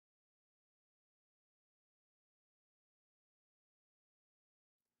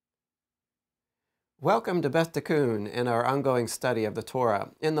Welcome to Beth Tikkun and our ongoing study of the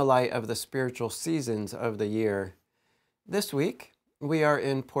Torah in the light of the spiritual seasons of the year. This week, we are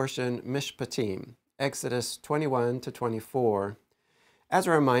in portion Mishpatim, Exodus 21 to 24. As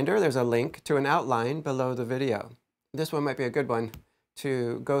a reminder, there's a link to an outline below the video. This one might be a good one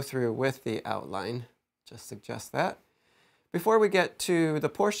to go through with the outline. Just suggest that. Before we get to the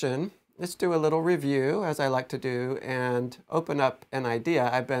portion, let's do a little review, as I like to do, and open up an idea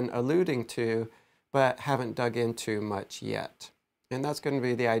I've been alluding to but haven't dug into much yet. And that's going to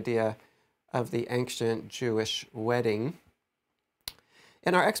be the idea of the ancient Jewish wedding.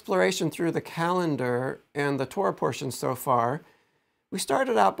 In our exploration through the calendar and the Torah portion so far, we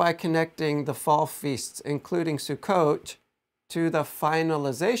started out by connecting the fall feasts, including Sukkot, to the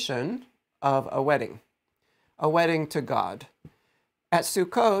finalization of a wedding to God. At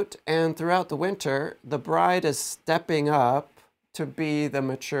Sukkot and throughout the winter, the bride is stepping up to be the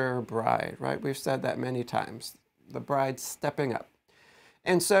mature bride, right? We've said that many times. The bride's stepping up.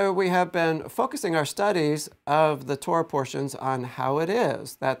 And so we have been focusing our studies of the Torah portions on how it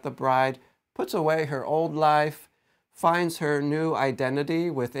is that the bride puts away her old life, finds her new identity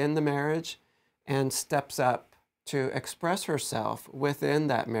within the marriage, and steps up to express herself within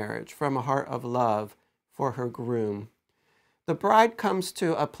that marriage from a heart of love for her groom. The bride comes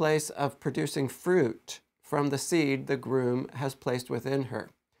to a place of producing fruit from the seed the groom has placed within her.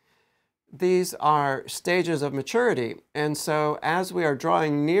 These are stages of maturity, and so as we are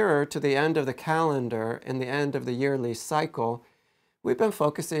drawing nearer to the end of the calendar and the end of the yearly cycle, we've been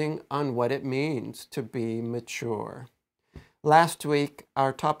focusing on what it means to be mature. Last week,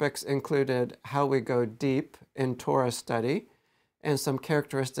 our topics included how we go deep in Torah study and some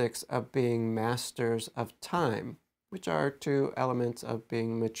characteristics of being masters of time, which are two elements of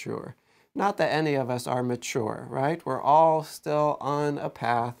being mature. Not that any of us are mature, right? We're all still on a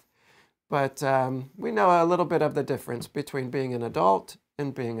path, but we know a little bit of the difference between being an adult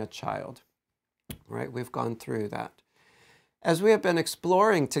and being a child, right? We've gone through that. As we have been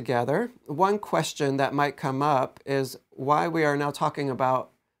exploring together, one question that might come up is why we are now talking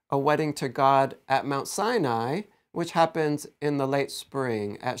about a wedding to God at Mount Sinai, which happens in the late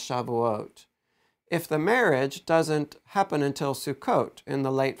spring at Shavuot, if the marriage doesn't happen until Sukkot in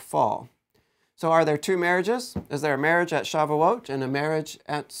the late fall. So are there two marriages? Is there a marriage at Shavuot and a marriage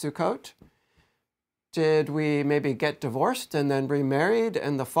at Sukkot? Did we maybe get divorced and then remarried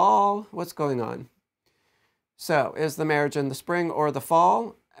in the fall? What's going on? So is the marriage in the spring or the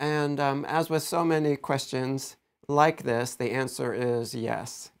fall? And as with so many questions like this, the answer is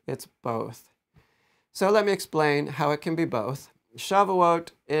yes, it's both. So let me explain how it can be both. Shavuot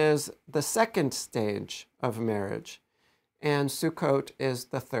is the second stage of marriage, and Sukkot is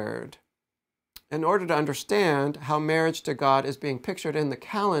the third. In order to understand how marriage to God is being pictured in the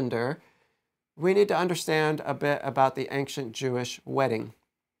calendar, we need to understand a bit about the ancient Jewish wedding.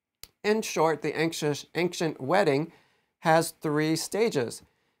 In short, the ancient wedding has three stages,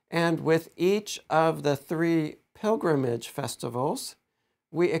 and with each of the three pilgrimage festivals,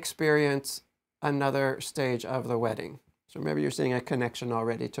 we experience another stage of the wedding. So maybe you're seeing a connection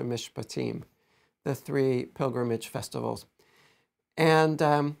already to Mishpatim, the three pilgrimage festivals.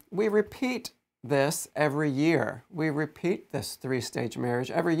 And we repeat this every year. We repeat this three-stage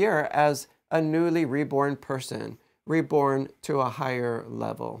marriage every year as a newly reborn person, reborn to a higher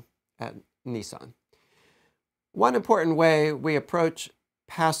level at Nisan. One important way we approach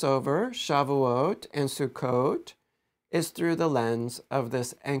Passover, Shavuot, and Sukkot is through the lens of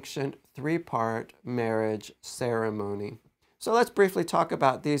this ancient three-part marriage ceremony. So let's briefly talk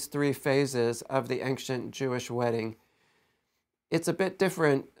about these three phases of the ancient Jewish wedding. It's a bit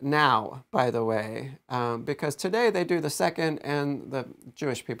different now, by the way, because today they do the second, and the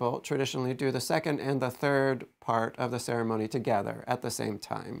Jewish people traditionally do the second and the third part of the ceremony together at the same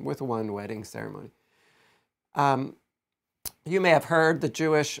time with one wedding ceremony. You may have heard the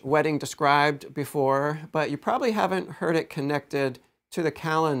Jewish wedding described before, but you probably haven't heard it connected to the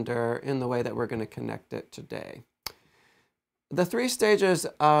calendar in the way that we're going to connect it today. The three stages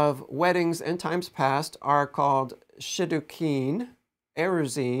of weddings in times past are called Shidduchin,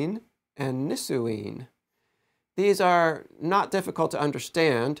 Eruzin, and Nisuin. These are not difficult to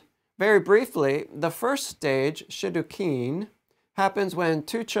understand. Very briefly, the first stage, Shidduchin, happens when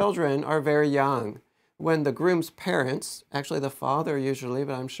two children are very young, when the groom's parents, actually the father usually,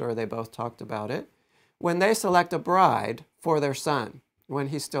 but I'm sure they both talked about it, when they select a bride for their son, when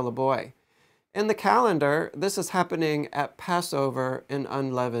he's still a boy. In the calendar, this is happening at Passover in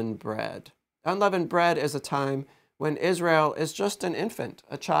unleavened bread. Unleavened bread is a time when Israel is just an infant,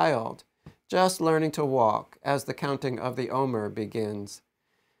 a child, just learning to walk as the counting of the Omer begins.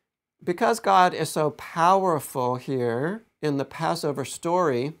 Because God is so powerful here in the Passover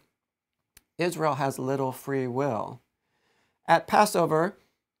story, Israel has little free will. At Passover,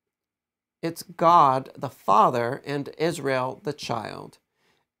 it's God the Father and Israel the child.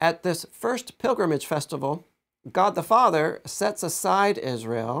 At this first pilgrimage festival, God the Father sets aside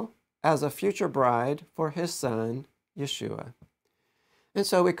Israel as a future bride for his son, Yeshua. And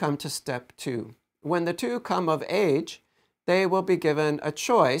so we come to step 2. When the two come of age, they will be given a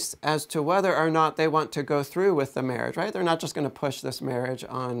choice as to whether or not they want to go through with the marriage, right? They're not just going to push this marriage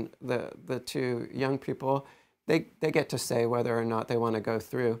on the two young people. They get to say whether or not they want to go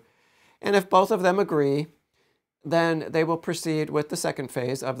through. And if both of them agree, then they will proceed with the second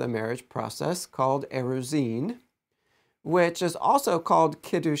phase of the marriage process called eruzin, which is also called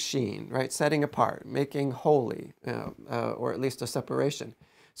kiddushin, right? Setting apart, making holy, or at least a separation.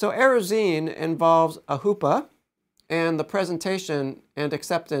 So eruzin involves a huppah and the presentation and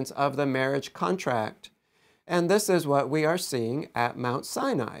acceptance of the marriage contract. And this is what we are seeing at Mount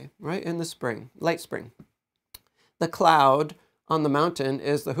Sinai, right, in the spring, late spring. The cloud on the mountain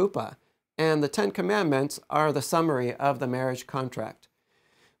is the huppah, and the 10 Commandments are the summary of the marriage contract.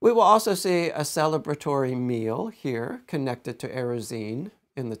 We will also see a celebratory meal here connected to eruzin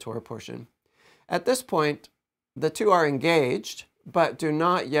in the Torah portion. At this point, the two are engaged, but do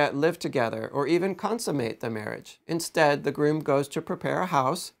not yet live together or even consummate the marriage. Instead, the groom goes to prepare a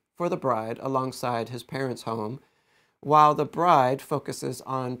house for the bride alongside his parents' home, while the bride focuses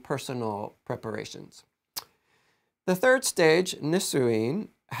on personal preparations. The third stage, nisuin,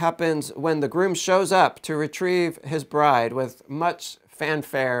 happens when the groom shows up to retrieve his bride with much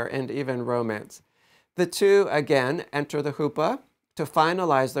fanfare and even romance. The two again enter the huppah to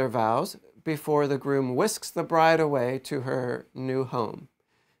finalize their vows before the groom whisks the bride away to her new home.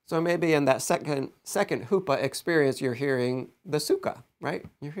 So maybe in that second huppah experience, you're hearing the sukkah, right?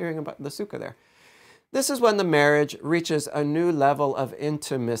 You're hearing about the sukkah there. This is when the marriage reaches a new level of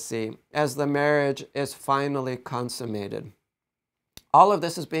intimacy as the marriage is finally consummated. All of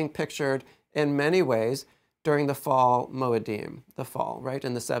this is being pictured in many ways during the fall Moedim, the fall, right,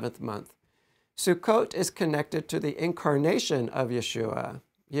 in the 7th month. Sukkot is connected to the incarnation of Yeshua,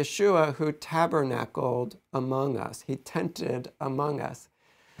 Yeshua who tabernacled among us. He tented among us.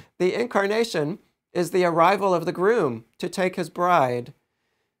 The incarnation is the arrival of the groom to take his bride.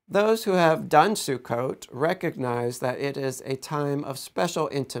 Those who have done Sukkot recognize that it is a time of special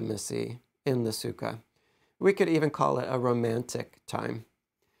intimacy in the Sukkah. We could even call it a romantic time.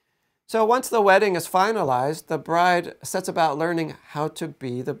 So once the wedding is finalized, the bride sets about learning how to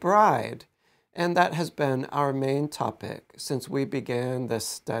be the bride. And that has been our main topic since we began this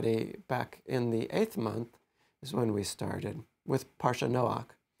study back in the 8th month, is when we started with Parsha Noach.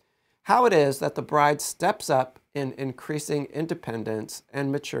 How it is that the bride steps up in increasing independence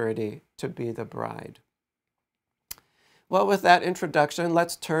and maturity to be the bride. Well, with that introduction,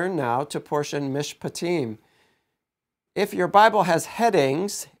 let's turn now to portion Mishpatim. If your Bible has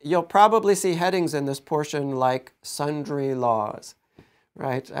headings, you'll probably see headings in this portion like sundry laws,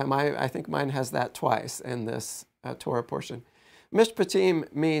 right? I think mine has that twice in this Torah portion.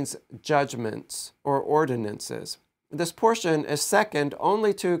 Mishpatim means judgments or ordinances. This portion is second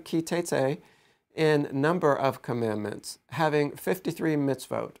only to Ki Tetzei in number of commandments, having 53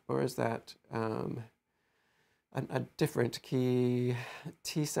 mitzvot, or is that a different Ki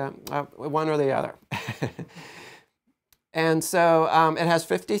Tisa, one or the other. And so it has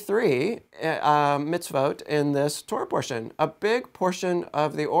 53 mitzvot in this Torah portion. A big portion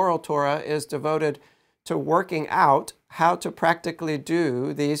of the oral Torah is devoted to working out how to practically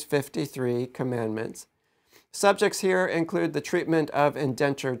do these 53 commandments. Subjects here include the treatment of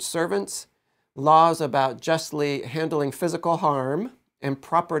indentured servants, laws about justly handling physical harm and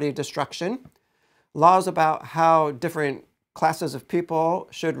property destruction, laws about how different classes of people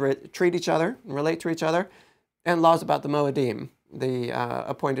should treat each other and relate to each other, and laws about the Moedim, the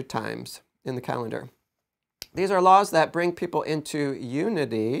appointed times in the calendar. These are laws that bring people into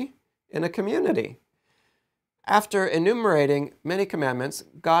unity in a community. After enumerating many commandments,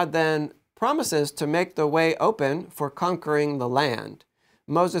 God then promises to make the way open for conquering the land.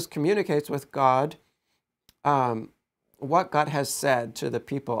 Moses communicates with God what God has said to the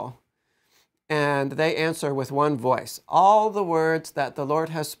people, and they answer with one voice, "All the words that the Lord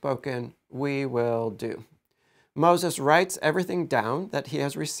has spoken, we will do." Moses writes everything down that he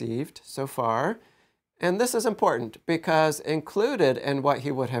has received so far, and this is important because included in what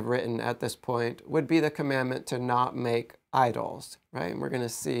he would have written at this point would be the commandment to not make idols, right? And we're going to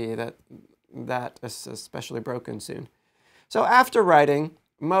see that that is especially broken soon. So after writing,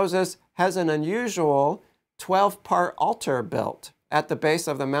 Moses has an unusual 12-part altar built at the base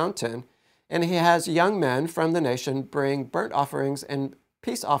of the mountain, and he has young men from the nation bring burnt offerings and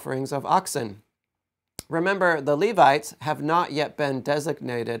peace offerings of oxen. Remember, the Levites have not yet been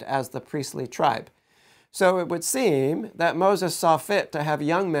designated as the priestly tribe. So it would seem that Moses saw fit to have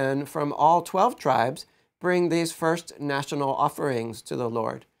young men from all 12 tribes bring these first national offerings to the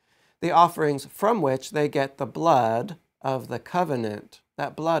Lord, the offerings from which they get the blood of the covenant.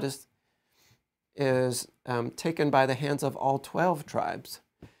 That blood is taken by the hands of all 12 tribes.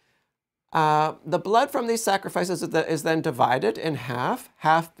 The blood from these sacrifices is then divided in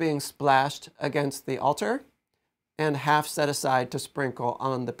half being splashed against the altar and half set aside to sprinkle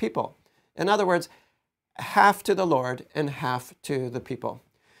on the people. In other words, half to the Lord and half to the people.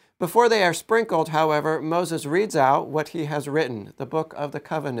 Before they are sprinkled, however, Moses reads out what he has written, the book of the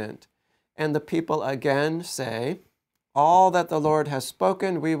covenant, and the people again say, "All that the Lord has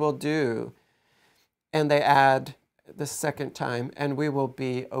spoken we will do." And they add the second time, "and we will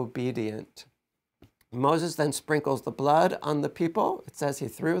be obedient." Moses then sprinkles the blood on the people. It says he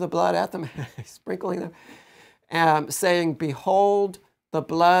threw the blood at them, sprinkling them, saying, "Behold the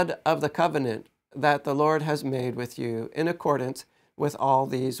blood of the covenant that the Lord has made with you in accordance with all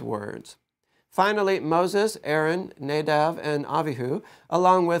these words." Finally, Moses, Aaron, Nadab, and Abihu,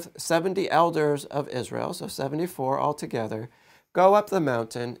 along with 70 elders of Israel, so 74 altogether, go up the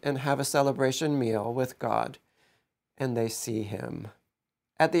mountain and have a celebration meal with God, and they see him.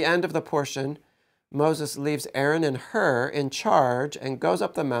 At the end of the portion, Moses leaves Aaron and Hur in charge and goes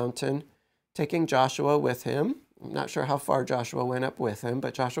up the mountain, taking Joshua with him. I'm not sure how far Joshua went up with him,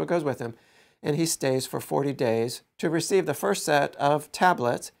 but Joshua goes with him, and he stays for 40 days to receive the first set of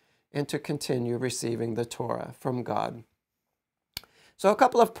tablets and to continue receiving the Torah from God. So a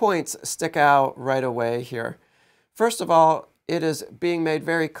couple of points stick out right away here. First of all, it is being made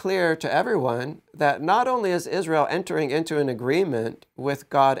very clear to everyone that not only is Israel entering into an agreement with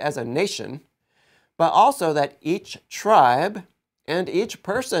God as a nation, but also that each tribe and each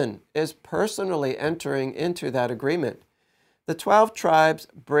person is personally entering into that agreement. The 12 tribes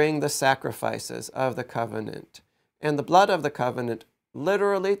bring the sacrifices of the covenant, and the blood of the covenant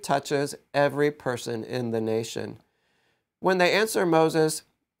literally touches every person in the nation. When they answer Moses,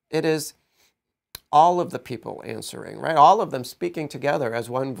 it is all of the people answering, right? All of them speaking together as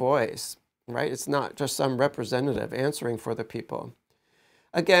one voice, right? It's not just some representative answering for the people.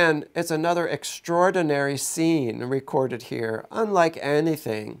 Again, it's another extraordinary scene recorded here, unlike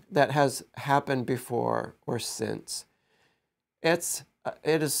anything that has happened before or since. It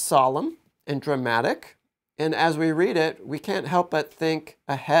is solemn and dramatic, and as we read it, we can't help but think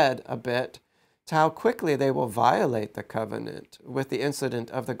ahead a bit to how quickly they will violate the covenant with the incident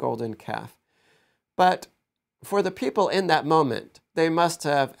of the golden calf. But for the people in that moment, they must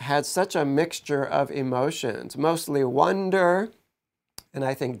have had such a mixture of emotions, mostly wonder, and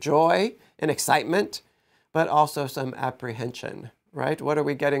I think joy and excitement, but also some apprehension, right? What are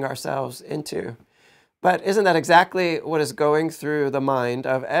we getting ourselves into? But isn't that exactly what is going through the mind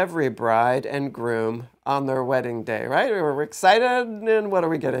of every bride and groom on their wedding day, right? We're excited, and what are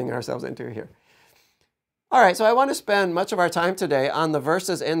we getting ourselves into here? All right, so I want to spend much of our time today on the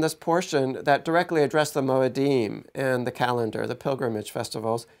verses in this portion that directly address the Moedim and the calendar, the pilgrimage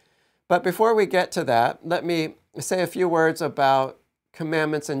festivals. But before we get to that, let me say a few words about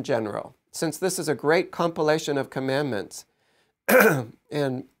commandments in general, since this is a great compilation of commandments,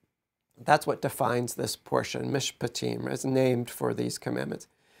 and that's what defines this portion. Mishpatim is named for these commandments.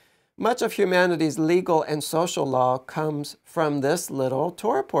 Much of humanity's legal and social law comes from this little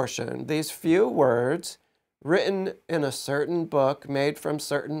Torah portion, these few words written in a certain book made from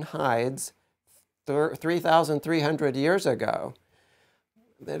certain hides 3,300 years ago.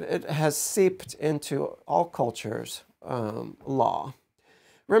 It has seeped into all cultures' law.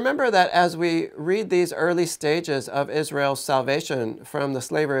 Remember that as we read these early stages of Israel's salvation from the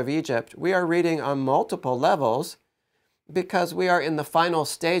slavery of Egypt, we are reading on multiple levels because we are in the final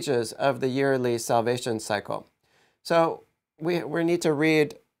stages of the yearly salvation cycle. So we need to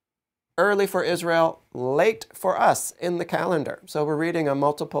read early for Israel, late for us in the calendar. So we're reading on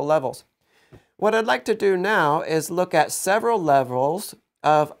multiple levels. What I'd like to do now is look at several levels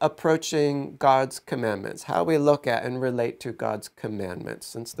of approaching God's commandments, how we look at and relate to God's commandments,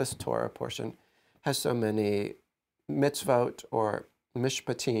 since this Torah portion has so many mitzvot or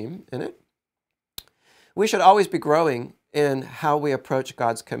mishpatim in it. We should always be growing in how we approach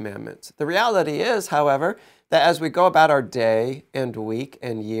God's commandments. The reality is, however, that as we go about our day and week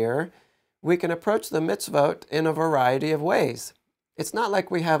and year, we can approach the mitzvot in a variety of ways. It's not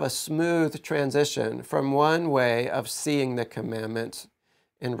like we have a smooth transition from one way of seeing the commandments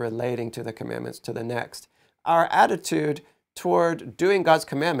and relating to the commandments to the next. Our attitude toward doing God's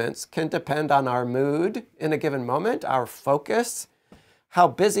commandments can depend on our mood in a given moment, our focus, how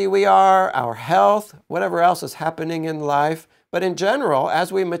busy we are, our health, whatever else is happening in life. But in general,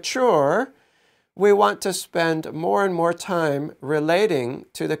 as we mature, we want to spend more and more time relating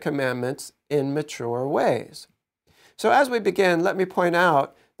to the commandments in mature ways. So as we begin, let me point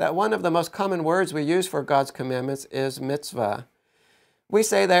out that one of the most common words we use for God's commandments is mitzvah. We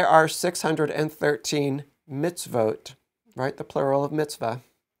say there are 613 mitzvot, right? The plural of mitzvah.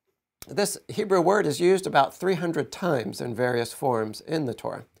 This Hebrew word is used about 300 times in various forms in the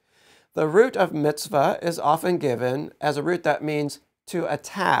Torah. The root of mitzvah is often given as a root that means to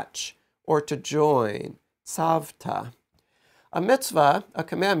attach or to join, tzavta. A mitzvah, a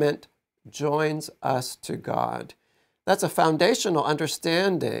commandment, joins us to God. That's a foundational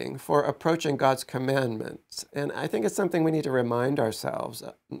understanding for approaching God's commandments. And I think it's something we need to remind ourselves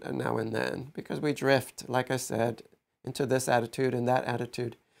now and then, because we drift, like I said, into this attitude and that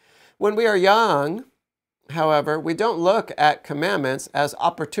attitude. When we are young, however, we don't look at commandments as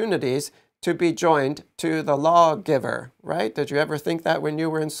opportunities to be joined to the lawgiver, right? Did you ever think that when you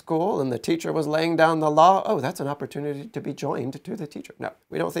were in school and the teacher was laying down the law? Oh, that's an opportunity to be joined to the teacher. No,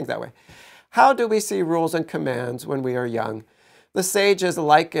 we don't think that way. How do we see rules and commands when we are young? The sages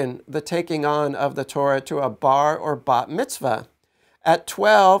liken the taking on of the Torah to a bar or bat mitzvah. At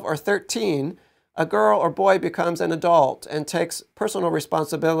 12 or 13, a girl or boy becomes an adult and takes personal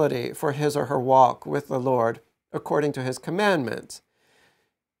responsibility for his or her walk with the Lord according to his commandments.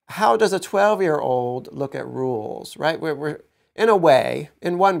 How does a 12-year-old look at rules, right? We're in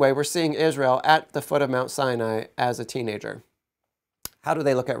one way, we're seeing Israel at the foot of Mount Sinai as a teenager. How do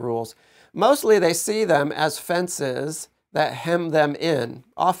they look at rules? Mostly they see them as fences that hem them in,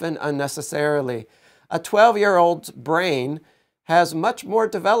 often unnecessarily. A 12-year-old's brain has much more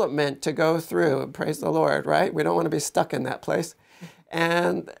development to go through, praise the Lord, right? We don't want to be stuck in that place.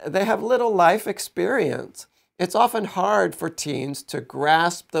 And they have little life experience. It's often hard for teens to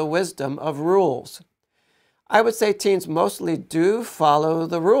grasp the wisdom of rules. I would say teens mostly do follow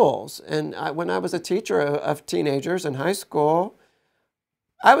the rules. And when I was a teacher of teenagers in high school,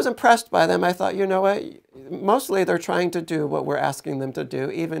 I was impressed by them. I thought, you know what, mostly they're trying to do what we're asking them to do,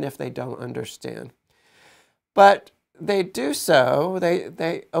 even if they don't understand. But they do so,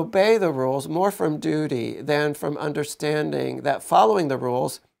 they obey the rules more from duty than from understanding that following the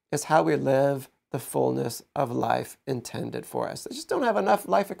rules is how we live the fullness of life intended for us. They just don't have enough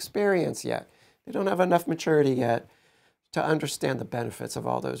life experience yet. They don't have enough maturity yet to understand the benefits of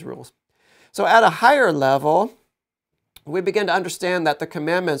all those rules. So at a higher level, we begin to understand that the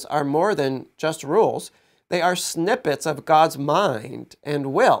commandments are more than just rules. They are snippets of God's mind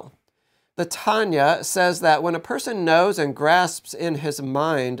and will. The Tanya says that when a person knows and grasps in his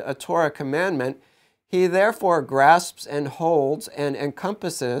mind a Torah commandment, he therefore grasps and holds and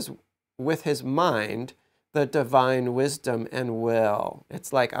encompasses with his mind the divine wisdom and will.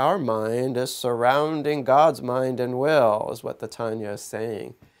 It's like our mind is surrounding God's mind and will, is what the Tanya is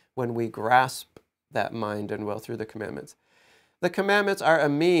saying when we grasp that mind and will through the commandments. The commandments are a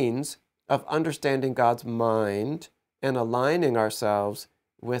means of understanding God's mind and aligning ourselves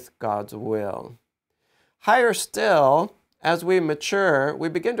with God's will. Higher still, as we mature, we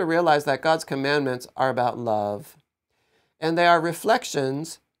begin to realize that God's commandments are about love, and they are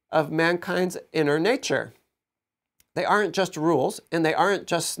reflections of mankind's inner nature. They aren't just rules, and they aren't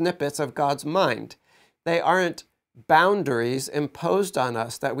just snippets of God's mind. They aren't boundaries imposed on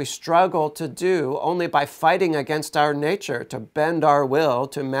us that we struggle to do only by fighting against our nature to bend our will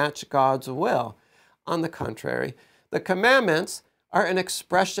to match God's will. On the contrary, the commandments are an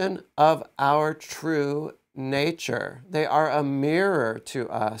expression of our true nature. They are a mirror to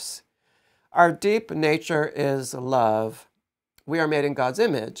us. Our deep nature is love. We are made in God's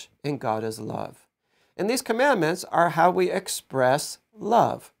image, and God is love. And these commandments are how we express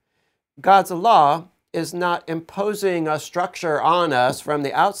love. God's law is not imposing a structure on us from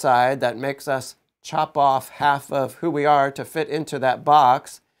the outside that makes us chop off half of who we are to fit into that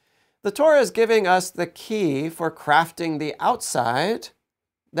box. The Torah is giving us the key for crafting the outside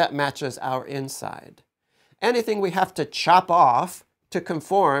that matches our inside. Anything we have to chop off to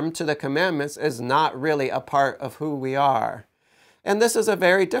conform to the commandments is not really a part of who we are. And this is a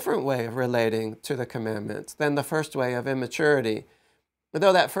very different way of relating to the commandments than the first way of immaturity,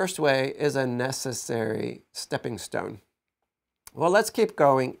 though that first way is a necessary stepping stone. Well, let's keep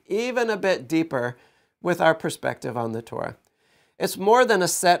going even a bit deeper with our perspective on the Torah. It's more than a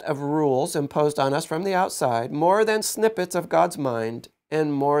set of rules imposed on us from the outside, more than snippets of God's mind,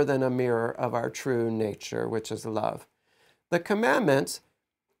 and more than a mirror of our true nature, which is love. The commandments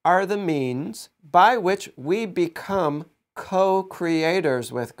are the means by which we become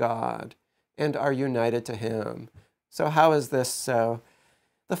co-creators with God and are united to Him. So how is this so?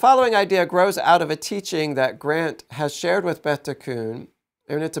 The following idea grows out of a teaching that Grant has shared with Beth Tikkun,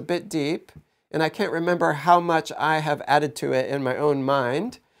 and it's a bit deep, and I can't remember how much I have added to it in my own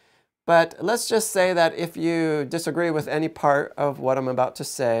mind. But let's just say that if you disagree with any part of what I'm about to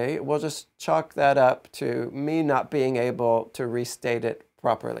say, we'll just chalk that up to me not being able to restate it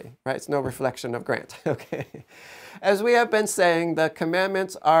properly, right? It's no reflection of Grant, okay? As we have been saying, the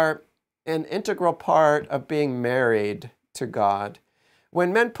commandments are an integral part of being married to God.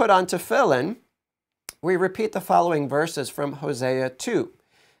 When men put on tefillin, we repeat the following verses from Hosea 2.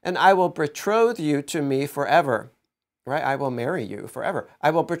 And I will betroth you to me forever. Right? I will marry you forever. I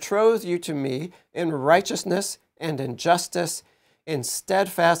will betroth you to me in righteousness and in justice, in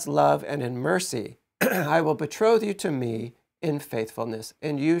steadfast love and in mercy. I will betroth you to me in faithfulness,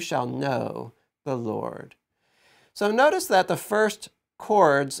 and you shall know the Lord. So notice that the first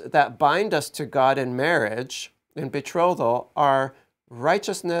cords that bind us to God in marriage, in betrothal, are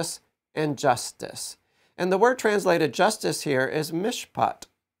righteousness and justice. And the word translated justice here is mishpat,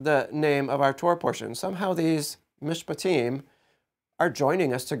 the name of our Torah portion. Somehow these Mishpatim are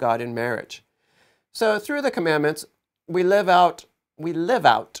joining us to God in marriage. So through the commandments, we live out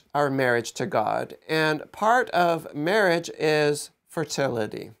our marriage to God. And part of marriage is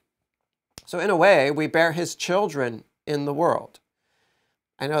fertility. So in a way, we bear His children in the world.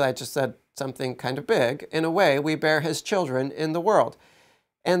 I know that I just said something kind of big. In a way, we bear His children in the world.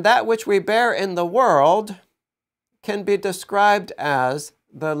 And that which we bear in the world can be described as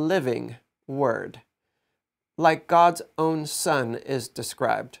the living Word, like God's own Son is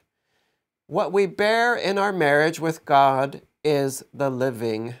described. What we bear in our marriage with God is the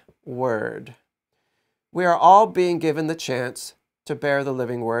living Word. We are all being given the chance to bear the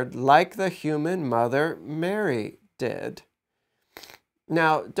living Word like the human mother Mary did.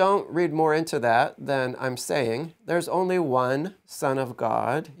 Now, don't read more into that than I'm saying. There's only one Son of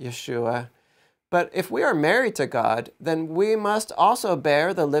God, Yeshua. But if we are married to God, then we must also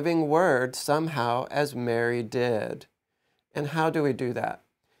bear the living Word somehow as Mary did. And how do we do that?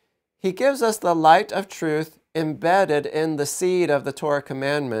 He gives us the light of truth embedded in the seed of the Torah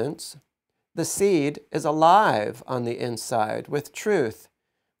commandments. The seed is alive on the inside with truth,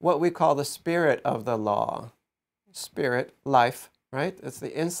 what we call the spirit of the law. Spirit, life, right? It's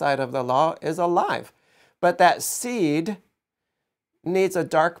the inside of the law is alive. But that seed needs a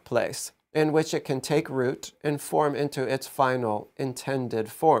dark place in which it can take root and form into its final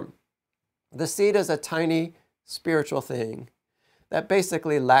intended form. The seed is a tiny spiritual thing that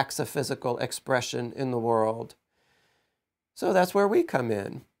basically lacks a physical expression in the world. So that's where we come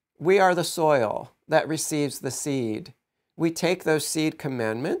in. We are the soil that receives the seed. We take those seed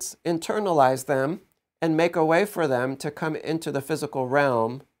commandments, internalize them, and make a way for them to come into the physical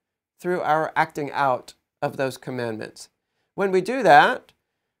realm through our acting out of those commandments. When we do that,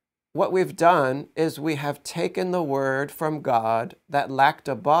 what we've done is we have taken the Word from God that lacked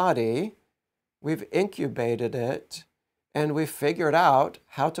a body, we've incubated it, and we've figured out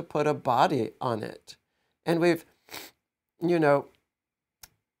how to put a body on it. And we've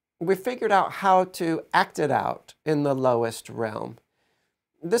figured out how to act it out in the lowest realm.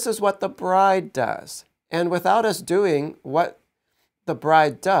 This is what the bride does. And without us doing what the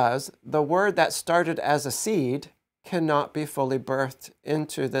bride does, the Word that started as a seed cannot be fully birthed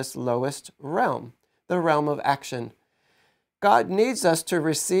into this lowest realm, the realm of action. God needs us to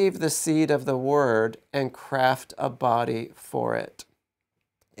receive the seed of the Word and craft a body for it.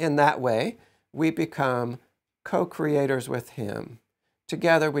 In that way, we become co-creators with Him.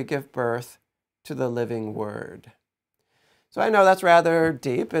 Together we give birth to the living Word. So I know that's rather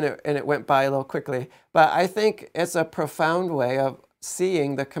deep and it went by a little quickly, but I think it's a profound way of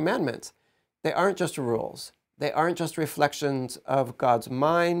seeing the commandments. They aren't just rules. They aren't just reflections of God's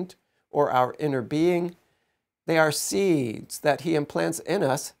mind or our inner being. They are seeds that He implants in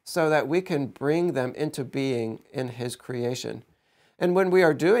us so that we can bring them into being in His creation. And when we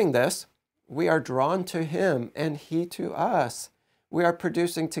are doing this, we are drawn to Him and He to us. We are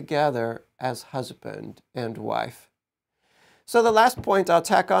producing together as husband and wife. So the last point I'll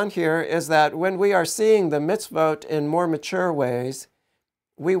tack on here is that when we are seeing the mitzvot in more mature ways,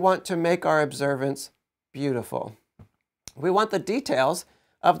 we want to make our observance beautiful. We want the details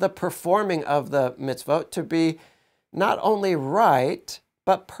of the performing of the mitzvot to be not only right,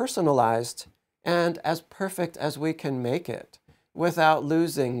 but personalized and as perfect as we can make it without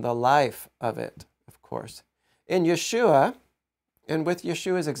losing the life of it, of course. In Yeshua, and with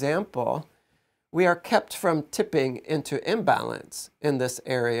Yeshua's example, we are kept from tipping into imbalance in this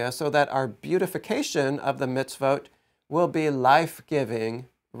area so that our beautification of the mitzvot will be life-giving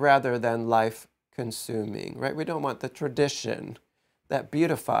rather than life-consuming, right? We don't want the tradition that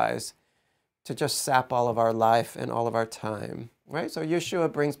beautifies to just sap all of our life and all of our time, right? So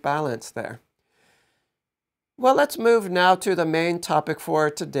Yeshua brings balance there. Well, let's move now to the main topic for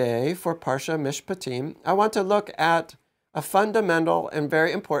today, for parsha Mishpatim. I want to look at a fundamental and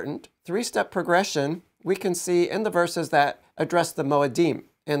very important three-step progression we can see in the verses that address the Moedim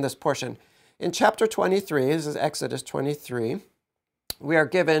in this portion. In chapter 23, this is Exodus 23, we are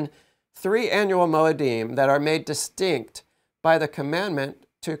given 3 annual Moedim that are made distinct by the commandment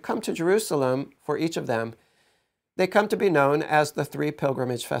to come to Jerusalem for each of them. They come to be known as the 3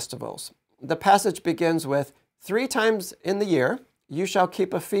 pilgrimage festivals. The passage begins with, 3 times in the year you shall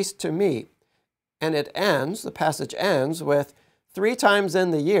keep a feast to me. And it ends, the passage ends with, 3 times in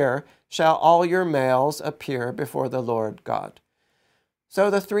the year shall all your males appear before the Lord God. So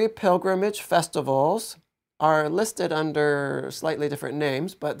the 3 pilgrimage festivals are listed under slightly different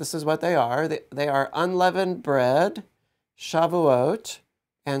names, but this is what they are. They are unleavened bread, Shavuot,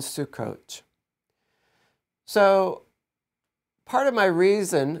 and Sukkot. So part of my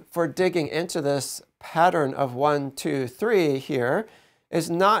reason for digging into this pattern of 1, 2, 3 here is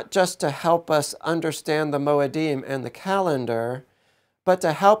not just to help us understand the Moedim and the calendar, but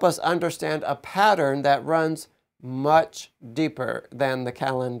to help us understand a pattern that runs much deeper than the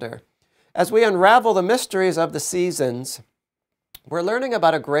calendar. As we unravel the mysteries of the seasons, we're learning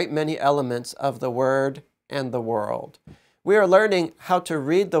about a great many elements of the Word and the world. We are learning how to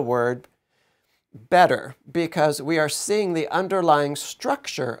read the Word better because we are seeing the underlying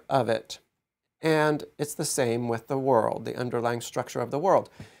structure of it. And it's the same with the world, the underlying structure of the world.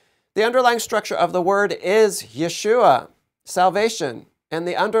 The underlying structure of the Word is Yeshua, salvation. And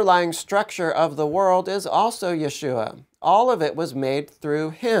the underlying structure of the world is also Yeshua. All of it was made through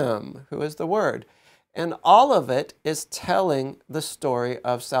Him, who is the Word. And all of it is telling the story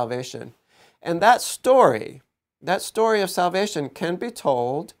of salvation. And that story of salvation can be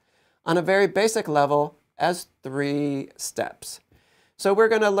told on a very basic level as 3 steps. So we're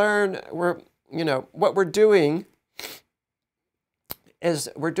going to learn, what we're doing is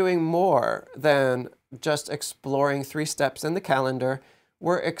we're doing more than just exploring 3 steps in the calendar.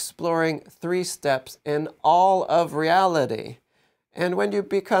 We're exploring 3 steps in all of reality. And when you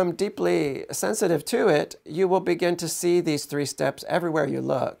become deeply sensitive to it, you will begin to see these 3 steps everywhere you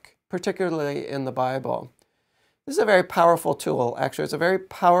look, particularly in the Bible. This is a very powerful tool, actually. It's a very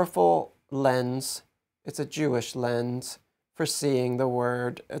powerful lens. It's a Jewish lens for seeing the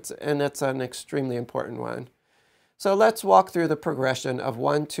Word, and it's an extremely important one. So let's walk through the progression of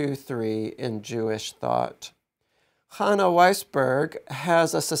 1, 2, 3 in Jewish thought. Hannah Weisberg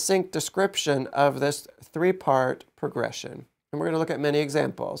has a succinct description of this 3-part progression. And we're going to look at many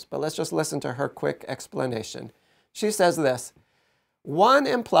examples, but let's just listen to her quick explanation. She says this, 1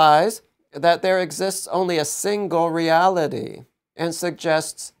 implies that there exists only a single reality and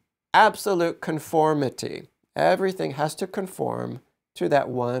suggests absolute conformity. Everything has to conform to that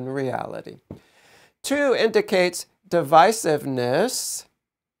one reality. 2 indicates divisiveness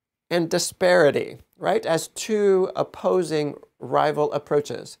and disparity, right, as 2 opposing rival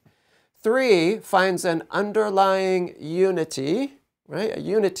approaches. 3 finds an underlying unity, right, a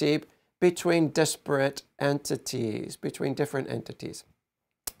unity between disparate entities, between different entities.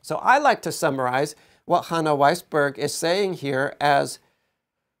 So I like to summarize what Hannah Weisberg is saying here as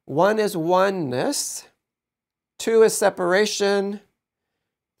 1 is oneness, 2 is separation,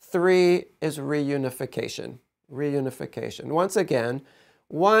 3 is reunification. Reunification. Once again,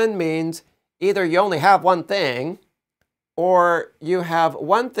 1 means either you only have one thing, or you have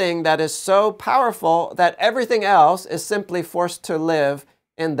one thing that is so powerful that everything else is simply forced to live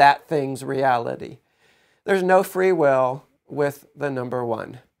in that thing's reality. There's no free will with the number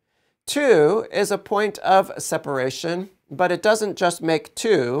 1. 2 is a point of separation, but it doesn't just make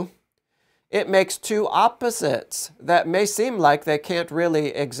 2. It makes 2 opposites that may seem like they can't really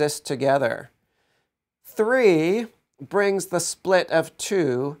exist together. 3 brings the split of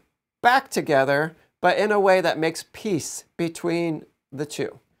 2 back together, but in a way that makes peace between the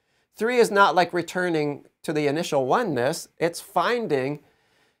 2. 3 is not like returning to the initial oneness. It's a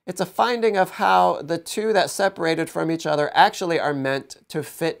finding of how the 2 that separated from each other actually are meant to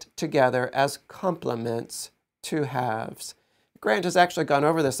fit together as complements, 2 halves. Grant has actually gone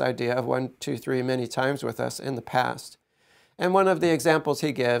over this idea of 1, 2, 3 many times with us in the past. And one of the examples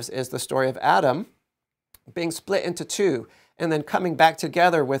he gives is the story of Adam being split into 2 and then coming back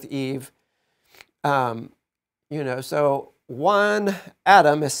together with Eve. So 1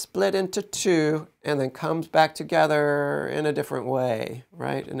 Adam is split into 2 and then comes back together in a different way,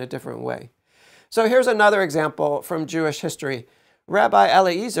 right? In a different way. So here's another example from Jewish history. Rabbi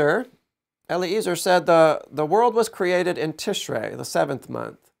Eliezer said the world was created in Tishrei, the 7th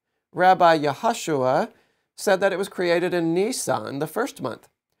month. Rabbi Yehoshua said that it was created in Nisan, the 1st month.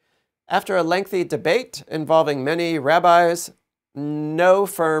 After a lengthy debate involving many rabbis, no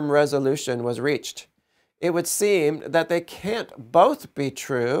firm resolution was reached. It would seem that they can't both be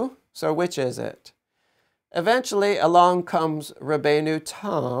true, so which is it? Eventually, along comes Rabbeinu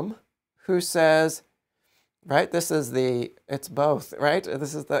Tam, who says, right, this is the it's both, right?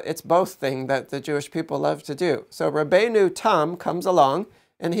 This is the it's both thing that the Jewish people love to do. So Rabbeinu Tam comes along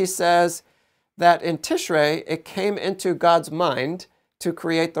and he says that in Tishrei, it came into God's mind to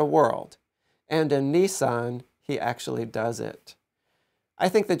create the world. And in Nisan, he actually does it. I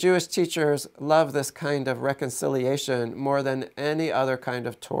think the Jewish teachers love this kind of reconciliation more than any other kind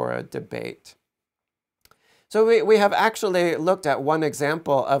of Torah debate. So we have actually looked at one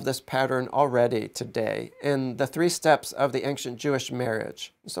example of this pattern already today in the 3 steps of the ancient Jewish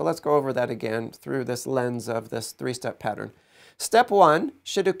marriage. So let's go over that again through this lens of this 3-step pattern. Step 1,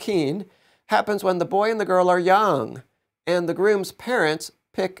 Shidduchin, happens when the boy and the girl are young and the groom's parents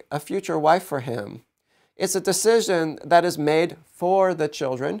pick a future wife for him. It's a decision that is made for the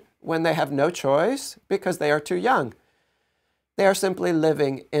children when they have no choice because they are too young. They are simply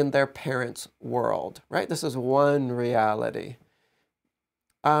living in their parents' world, right? This is one reality.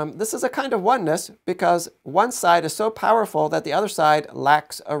 This is a kind of oneness because one side is so powerful that the other side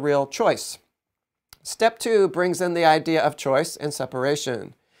lacks a real choice. Step 2 brings in the idea of choice and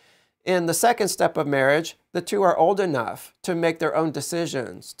separation. In the 2nd step of marriage, the two are old enough to make their own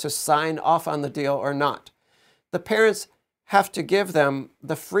decisions, to sign off on the deal or not. The parents have to give them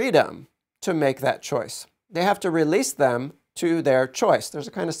the freedom to make that choice. They have to release them to their choice. There's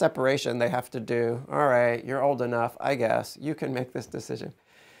a kind of separation they have to do. All right, you're old enough, I guess. You can make this decision.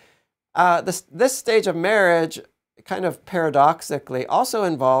 This stage of marriage, kind of paradoxically, also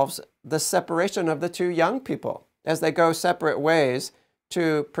involves the separation of the 2 young people as they go separate ways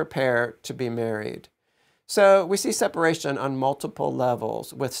to prepare to be married. So we see separation on multiple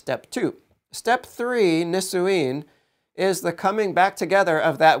levels with step 2. Step 3, Nisuin, is the coming back together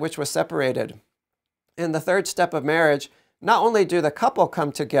of that which was separated. In the 3rd step of marriage, not only do the couple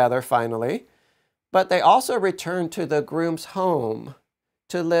come together finally, but they also return to the groom's home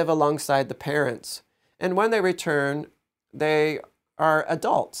to live alongside the parents. And when they return, they are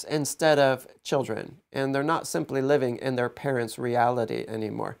adults instead of children, and they're not simply living in their parents' reality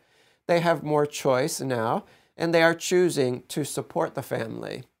anymore. They have more choice now, and they are choosing to support the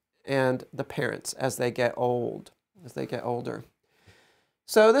family and the parents as they get older.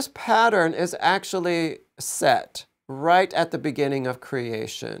 So this pattern is actually set right at the beginning of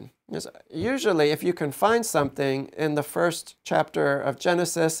creation. Usually, if you can find something in the 1st chapter of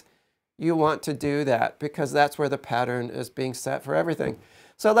Genesis, you want to do that because that's where the pattern is being set for everything.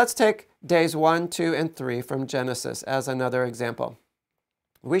 So let's take days 1, 2, and 3 from Genesis as another example.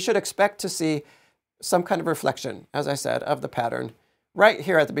 We should expect to see some kind of reflection, as I said, of the pattern right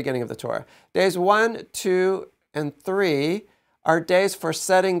here at the beginning of the Torah. Days 1, 2, and 3 are days for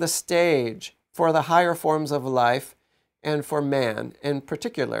setting the stage for the higher forms of life and for man in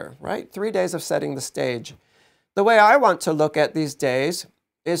particular, right? 3 days of setting the stage. The way I want to look at these days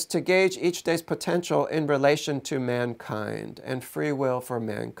is to gauge each day's potential in relation to mankind and free will for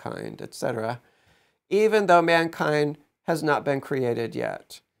mankind, etc., even though mankind has not been created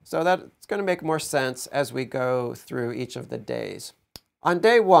yet. So that's going to make more sense as we go through each of the days. On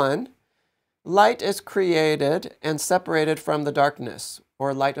day 1, light is created and separated from the darkness,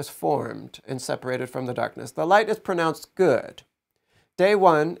 or light is formed and separated from the darkness. The light is pronounced good. Day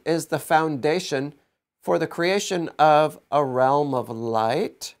 1 is the foundation for the creation of a realm of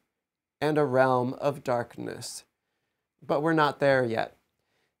light and a realm of darkness. But we're not there yet.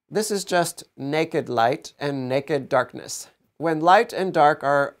 This is just naked light and naked darkness. When light and dark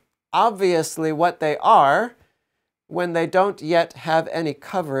are obviously what they are, when they don't yet have any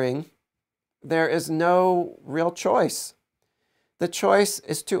covering, there is no real choice. The choice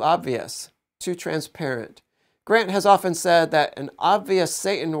is too obvious, too transparent. Grant has often said that an obvious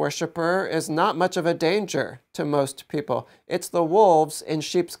Satan worshiper is not much of a danger to most people. It's the wolves in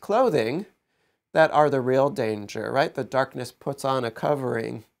sheep's clothing that are the real danger, right? The darkness puts on a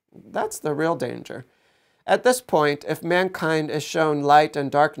covering. That's the real danger. At this point, if mankind is shown light and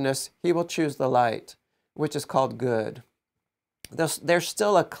darkness, he will choose the light, which is called good. There's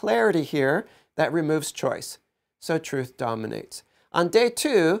still a clarity here that removes choice, so truth dominates. On day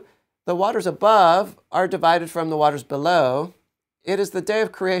 2, the waters above are divided from the waters below. It is the day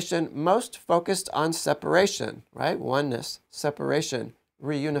of creation most focused on separation, right? Oneness, separation,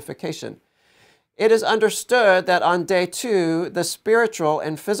 reunification. it is understood that on day 2, the spiritual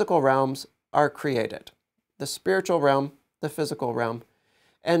and physical realms are created. The spiritual realm, the physical realm.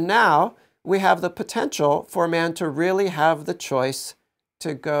 And now we have the potential for man to really have the choice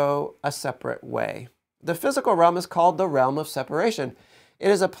to go a separate way. The physical realm is called the realm of separation. It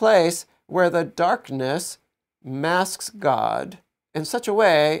is a place where the darkness masks God in such a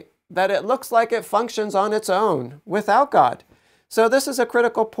way that it looks like it functions on its own without God. So this is a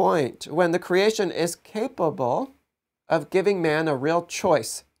critical point when the creation is capable of giving man a real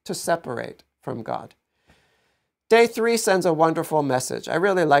choice to separate from God. Day 3 sends a wonderful message. I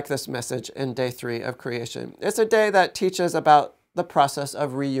really like this message in day 3 of creation. It's a day that teaches about the process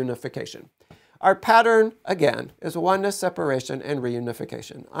of reunification. Our pattern, again, is oneness, separation, and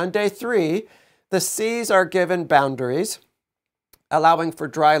reunification. On day 3, the seas are given boundaries, allowing for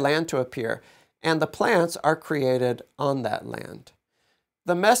dry land to appear, and the plants are created on that land.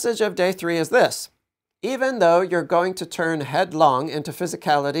 The message of day 3 is this: even though you're going to turn headlong into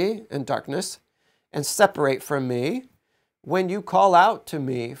physicality and darkness and separate from me, when you call out to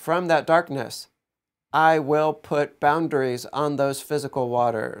me from that darkness, I will put boundaries on those physical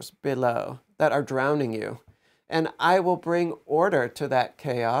waters below that are drowning you, and I will bring order to that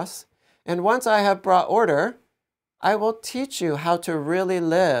chaos. And once I have brought order, I will teach you how to really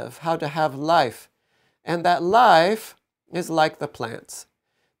live, how to have life. And that life is like the plants.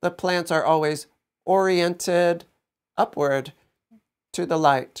 The plants are always oriented upward to the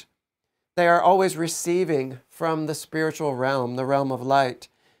light. They are always receiving from the spiritual realm, the realm of light,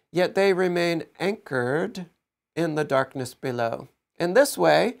 yet they remain anchored in the darkness below. In this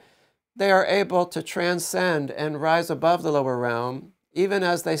way, they are able to transcend and rise above the lower realm, even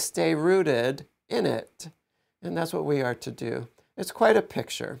as they stay rooted in it. And that's what we are to do. It's quite a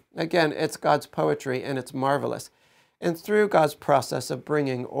picture. Again, it's God's poetry, and it's marvelous. And through God's process of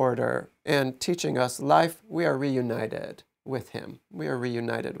bringing order and teaching us life, we are reunited with Him. We are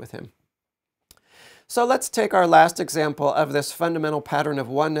reunited with Him. So let's take our last example of this fundamental pattern of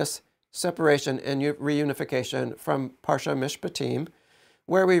oneness, separation, and reunification from parsha Mishpatim,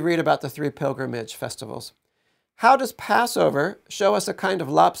 where we read about the 3 pilgrimage festivals. How does Passover show us a kind of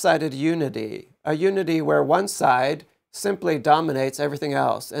lopsided unity, a unity where one side simply dominates everything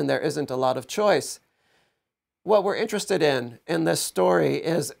else and there isn't a lot of choice? What we're interested in this story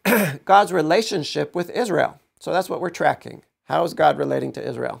is God's relationship with Israel. So that's what we're tracking. How is God relating to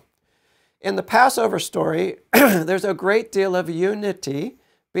Israel? In the Passover story, there's a great deal of unity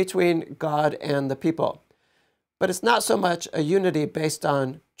between God and the people. But it's not so much a unity based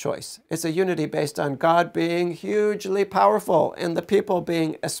on choice. It's a unity based on God being hugely powerful and the people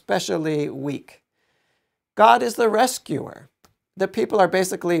being especially weak. God is the rescuer. The people are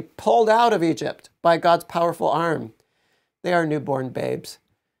basically pulled out of Egypt by God's powerful arm. They are newborn babes.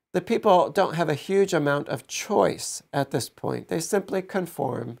 The people don't have a huge amount of choice at this point. They simply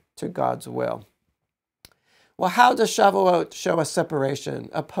conform to God's will. Well, how does Shavuot show a separation,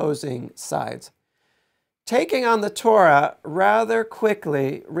 opposing sides? Taking on the Torah rather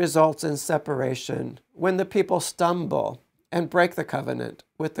quickly results in separation when the people stumble and break the covenant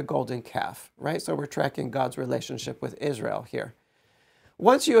with the golden calf, right? So we're tracking God's relationship with Israel here.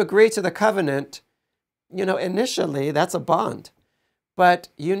 Once you agree to the covenant, initially that's a bond. But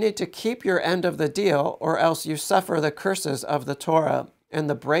you need to keep your end of the deal, or else you suffer the curses of the Torah and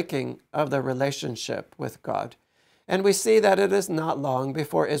the breaking of the relationship with God. And we see that it is not long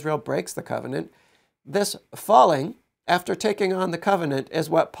before Israel breaks the covenant. This falling, after taking on the covenant, is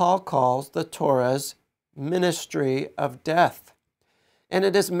what Paul calls the Torah's ministry of death. And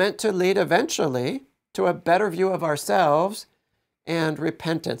it is meant to lead eventually to a better view of ourselves and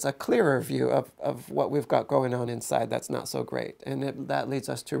repentance, a clearer view of what we've got going on inside that's not so great. And that leads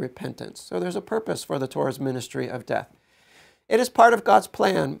us to repentance. So there's a purpose for the Torah's ministry of death. It is part of God's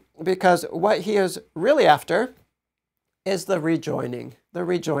plan because what He is really after is the rejoining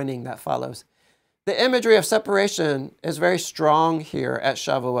that follows. The imagery of separation is very strong here at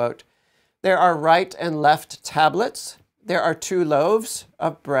Shavuot. There are right and left tablets. There are 2 loaves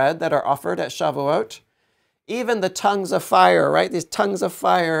of bread that are offered at Shavuot. Even the tongues of fire, right? These tongues of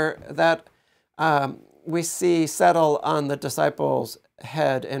fire that we see settle on the disciples'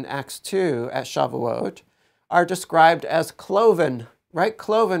 head in Acts 2 at Shavuot are described as cloven, right?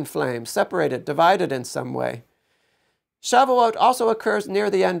 Cloven flames, separated, divided in some way. Shavuot also occurs near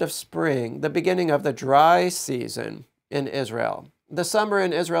the end of spring, the beginning of the dry season in Israel. The summer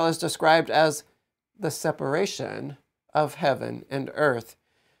in Israel is described as the separation of heaven and earth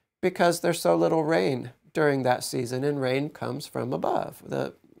because there's so little rain during that season, and rain comes from above,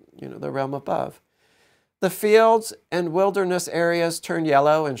 the realm above. The fields and wilderness areas turn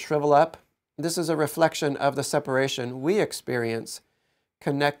yellow and shrivel up. This is a reflection of the separation we experience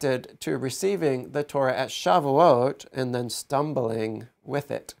connected to receiving the Torah at Shavuot and then stumbling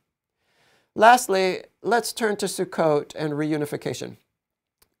with it. Lastly, let's turn to Sukkot and reunification.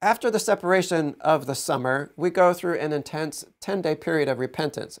 After the separation of the summer, we go through an intense 10-day period of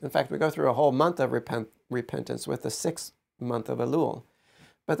repentance. In fact, we go through a whole month of repentance with the 6th month of Elul.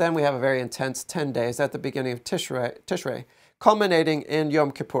 But then we have a very intense 10 days at the beginning of Tishrei, culminating in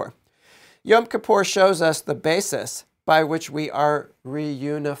Yom Kippur. Yom Kippur shows us the basis by which we are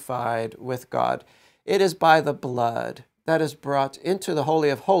reunified with God. It is by the blood that is brought into the Holy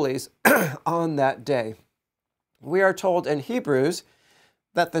of Holies on that day. We are told in Hebrews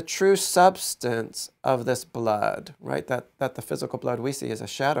that the true substance of this blood, right, that the physical blood we see is a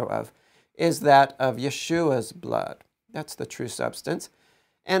shadow of, is that of Yeshua's blood. That's the true substance.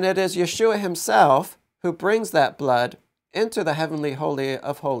 And it is Yeshua himself who brings that blood into the heavenly Holy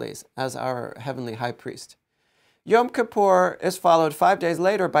of Holies as our heavenly high priest. Yom Kippur is followed 5 days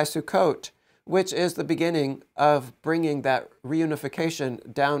later by Sukkot, which is the beginning of bringing that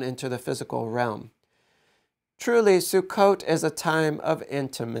reunification down into the physical realm. Truly, Sukkot is a time of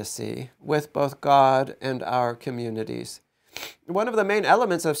intimacy with both God and our communities. One of the main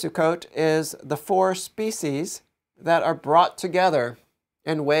elements of Sukkot is the 4 species that are brought together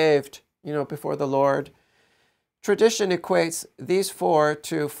and waved, before the Lord. Tradition equates these 4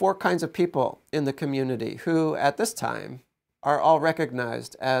 to 4 kinds of people in the community who, at this time, are all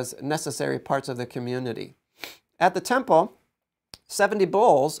recognized as necessary parts of the community. At the temple, 70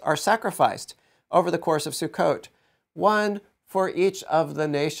 bulls are sacrificed over the course of Sukkot, 1 for each of the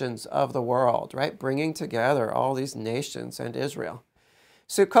nations of the world, right? Bringing together all these nations and Israel.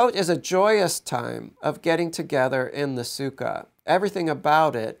 Sukkot is a joyous time of getting together in the sukkah. Everything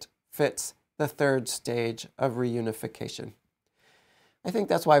about it fits the 3rd stage of reunification. I think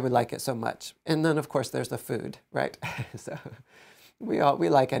that's why we like it so much. And then, of course, there's the food, right? So we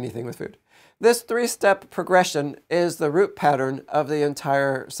like anything with food. This 3-step progression is the root pattern of the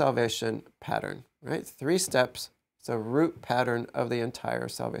entire salvation pattern, right? 3 steps. It's a root pattern of the entire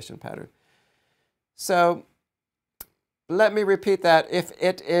salvation pattern. So let me repeat that. If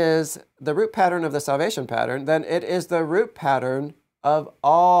it is the root pattern of the salvation pattern, then it is the root pattern of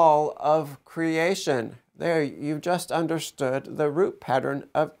all of creation. There, you've just understood the root pattern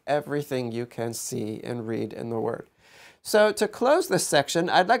of everything you can see and read in the Word. So to close this section,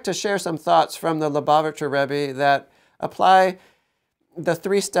 I'd like to share some thoughts from the Lubavitcher Rebbe that apply the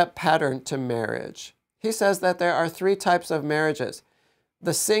 3-step pattern to marriage. He says that there are 3 types of marriages: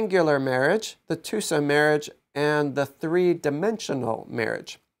 the singular marriage, the twosome marriage, and the 3-dimensional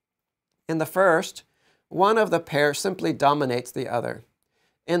marriage. In the first, one of the pair simply dominates the other.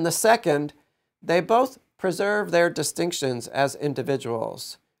 In the second, they both preserve their distinctions as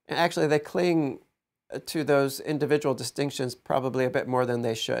individuals. And actually, they cling to those individual distinctions probably a bit more than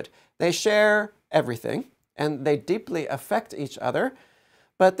they should. They share everything, and they deeply affect each other,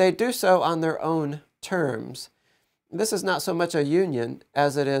 but they do so on their own terms. This is not so much a union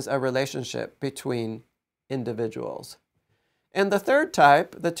as it is a relationship between individuals. In the third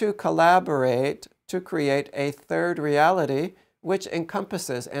type, the 2 collaborate to create a 3rd reality which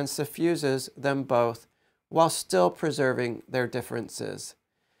encompasses and suffuses them both while still preserving their differences.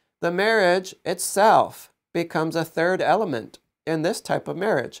 The marriage itself becomes a 3rd element in this type of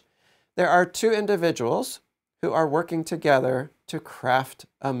marriage. There are 2 individuals who are working together to craft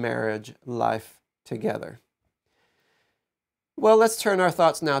a marriage life together. Well, let's turn our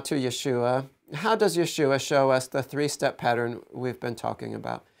thoughts now to Yeshua. How does Yeshua show us the 3-step pattern we've been talking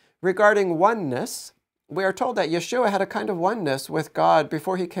about? Regarding oneness, we are told that Yeshua had a kind of oneness with God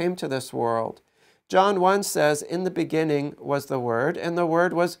before he came to this world. John 1 says, "In the beginning was the Word, and the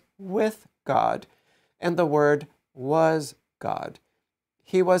Word was with God, and the Word was God."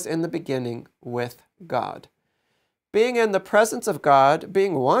 He was in the beginning with God. Being in the presence of God,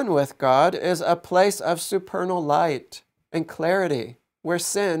 being one with God, is a place of supernal light and clarity where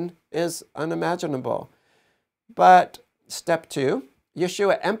sin is unimaginable. But step 2,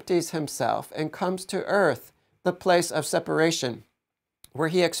 Yeshua empties himself and comes to earth, the place of separation, where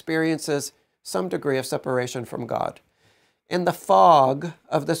he experiences some degree of separation from God. In the fog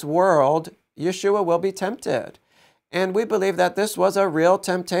of this world, Yeshua will be tempted. And we believe that this was a real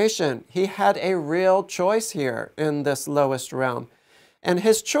temptation. He had a real choice here in this lowest realm. And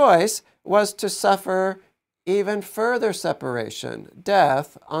his choice was to suffer even further separation,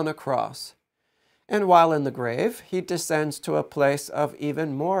 death on a cross. And while in the grave, he descends to a place of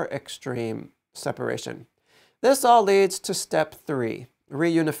even more extreme separation. This all leads to step 3,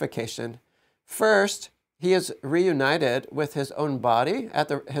 reunification. First, he is reunited with his own body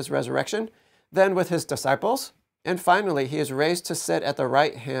at his resurrection, then with his disciples, and finally he is raised to sit at the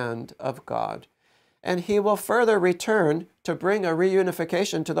right hand of God. And he will further return to bring a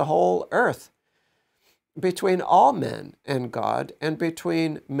reunification to the whole earth between all men and God, and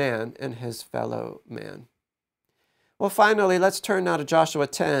between man and his fellow man. Well, finally, let's turn now to Joshua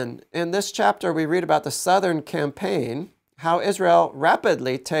 10. In this chapter, we read about the southern campaign, how Israel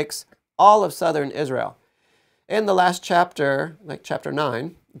rapidly takes all of southern Israel. In the last chapter, like chapter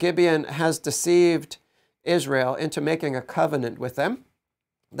 9, Gibeon has deceived Israel into making a covenant with them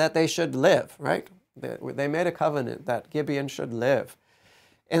that they should live, right? They made a covenant that Gibeon should live.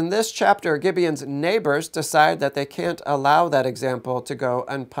 In this chapter, Gibeon's neighbors decide that they can't allow that example to go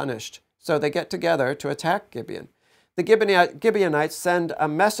unpunished. So they get together to attack Gibeon. The Gibeonites send a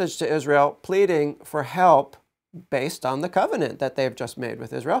message to Israel pleading for help based on the covenant that they've just made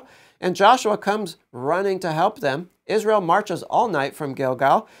with Israel. And Joshua comes running to help them. Israel marches all night from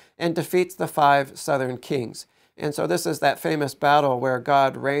Gilgal and defeats the 5 southern kings. And so this is that famous battle where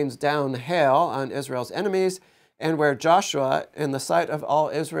God rains down hail on Israel's enemies, and where Joshua, in the sight of all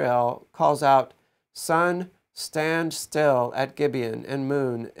Israel, calls out, "Sun, stand still at Gibeon, and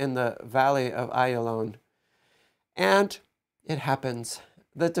moon in the valley of Ayalon." And it happens.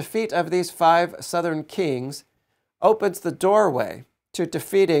 The defeat of these 5 southern kings opens the doorway to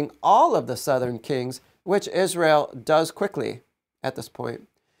defeating all of the southern kings, which Israel does quickly at this point.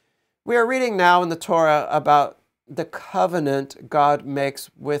 We are reading now in the Torah about the covenant God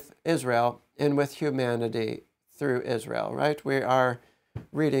makes with Israel and with humanity through Israel, right? We are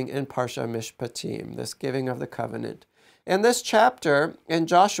reading in parsha Mishpatim, this giving of the covenant. In this chapter, in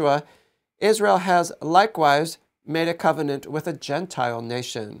Joshua, Israel has likewise made a covenant with a Gentile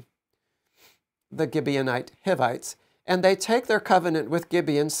nation, the Gibeonite Hivites, and they take their covenant with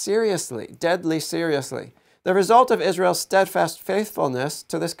Gibeon seriously, deadly seriously. The result of Israel's steadfast faithfulness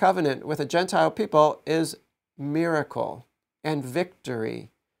to this covenant with a Gentile people is miracle and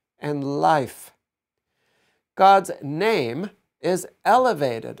victory and life. God's name is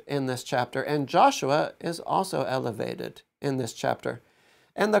elevated in this chapter, and Joshua is also elevated in this chapter.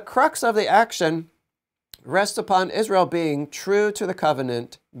 And the crux of the action rests upon Israel being true to the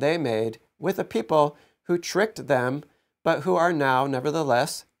covenant they made with a people who tricked them, but who are now,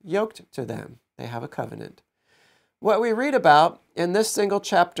 nevertheless, yoked to them. They have a covenant. What we read about in this single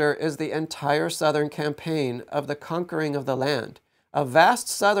chapter is the entire southern campaign of the conquering of the land. A vast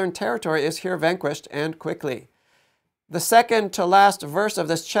southern territory is here vanquished, and quickly. The second to last verse of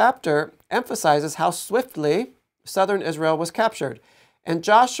this chapter emphasizes how swiftly southern Israel was captured. And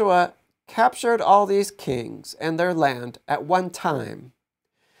Joshua captured all these kings and their land at one time,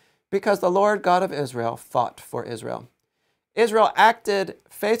 because the Lord God of Israel fought for Israel. Israel acted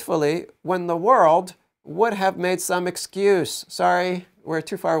faithfully when the world would have made some excuse. Sorry, we're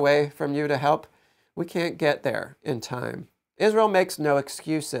too far away from you to help. We can't get there in time. Israel makes no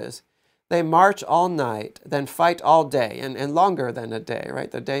excuses. They march all night, then fight all day, and longer than a day, right?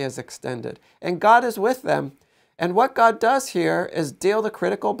 The day is extended. And God is with them. And what God does here is deal the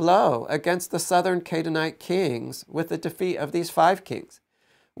critical blow against the southern Canaanite kings with the defeat of these 5 kings.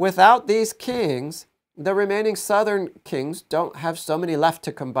 Without these kings, the remaining southern kings don't have so many left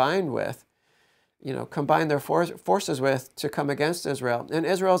to combine with, combine their forces with to come against Israel. And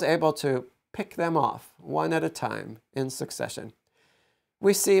Israel is able to pick them off one at a time in succession.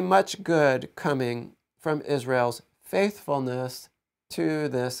 We see much good coming from Israel's faithfulness to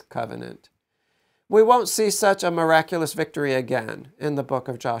this covenant. We won't see such a miraculous victory again in the book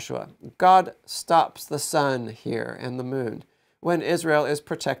of Joshua. God stops the sun here and the moon when Israel is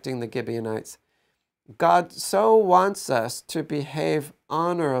protecting the Gibeonites. God so wants us to behave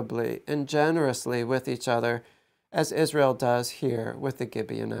honorably and generously with each other as Israel does here with the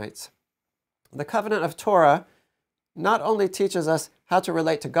Gibeonites. The covenant of Torah not only teaches us how to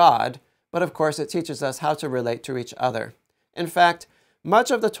relate to God, but of course it teaches us how to relate to each other. In fact,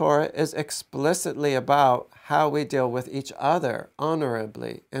 much of the Torah is explicitly about how we deal with each other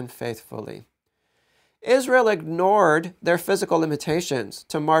honorably and faithfully. Israel ignored their physical limitations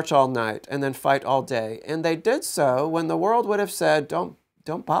to march all night and then fight all day, and they did so when the world would have said,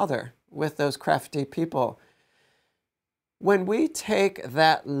 don't bother with those crafty people. When we take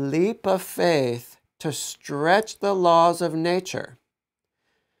that leap of faith to stretch the laws of nature,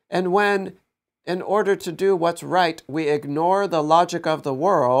 and when, in order to do what's right, we ignore the logic of the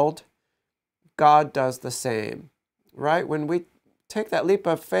world, God does the same, right? When we take that leap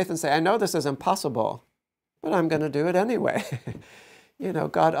of faith and say, I know this is impossible, but I'm going to do it anyway.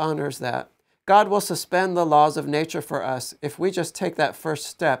 God honors that. God will suspend the laws of nature for us if we just take that first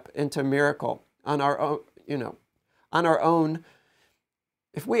step into miracle on our own,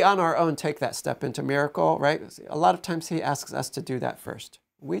 if we on our own take that step into miracle, right? A lot of times he asks us to do that first.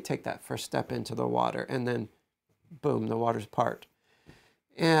 We take that first step into the water, and then boom, the waters part.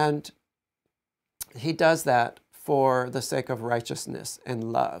 And he does that for the sake of righteousness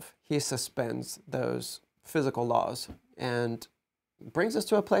and love. He suspends those physical laws and brings us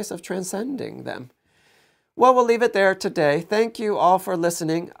to a place of transcending them. Well, we'll leave it there today. Thank you all for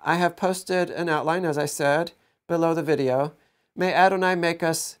listening. I have posted an outline, as I said, below the video. May Adonai make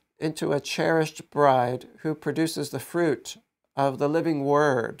us into a cherished bride who produces the fruit of the living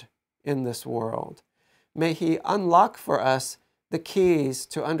word in this world. May he unlock for us the keys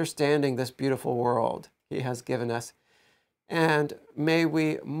to understanding this beautiful world he has given us. And may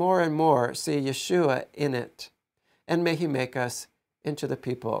we more and more see Yeshua in it. And may he make us into the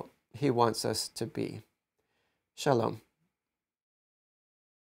people he wants us to be. Shalom.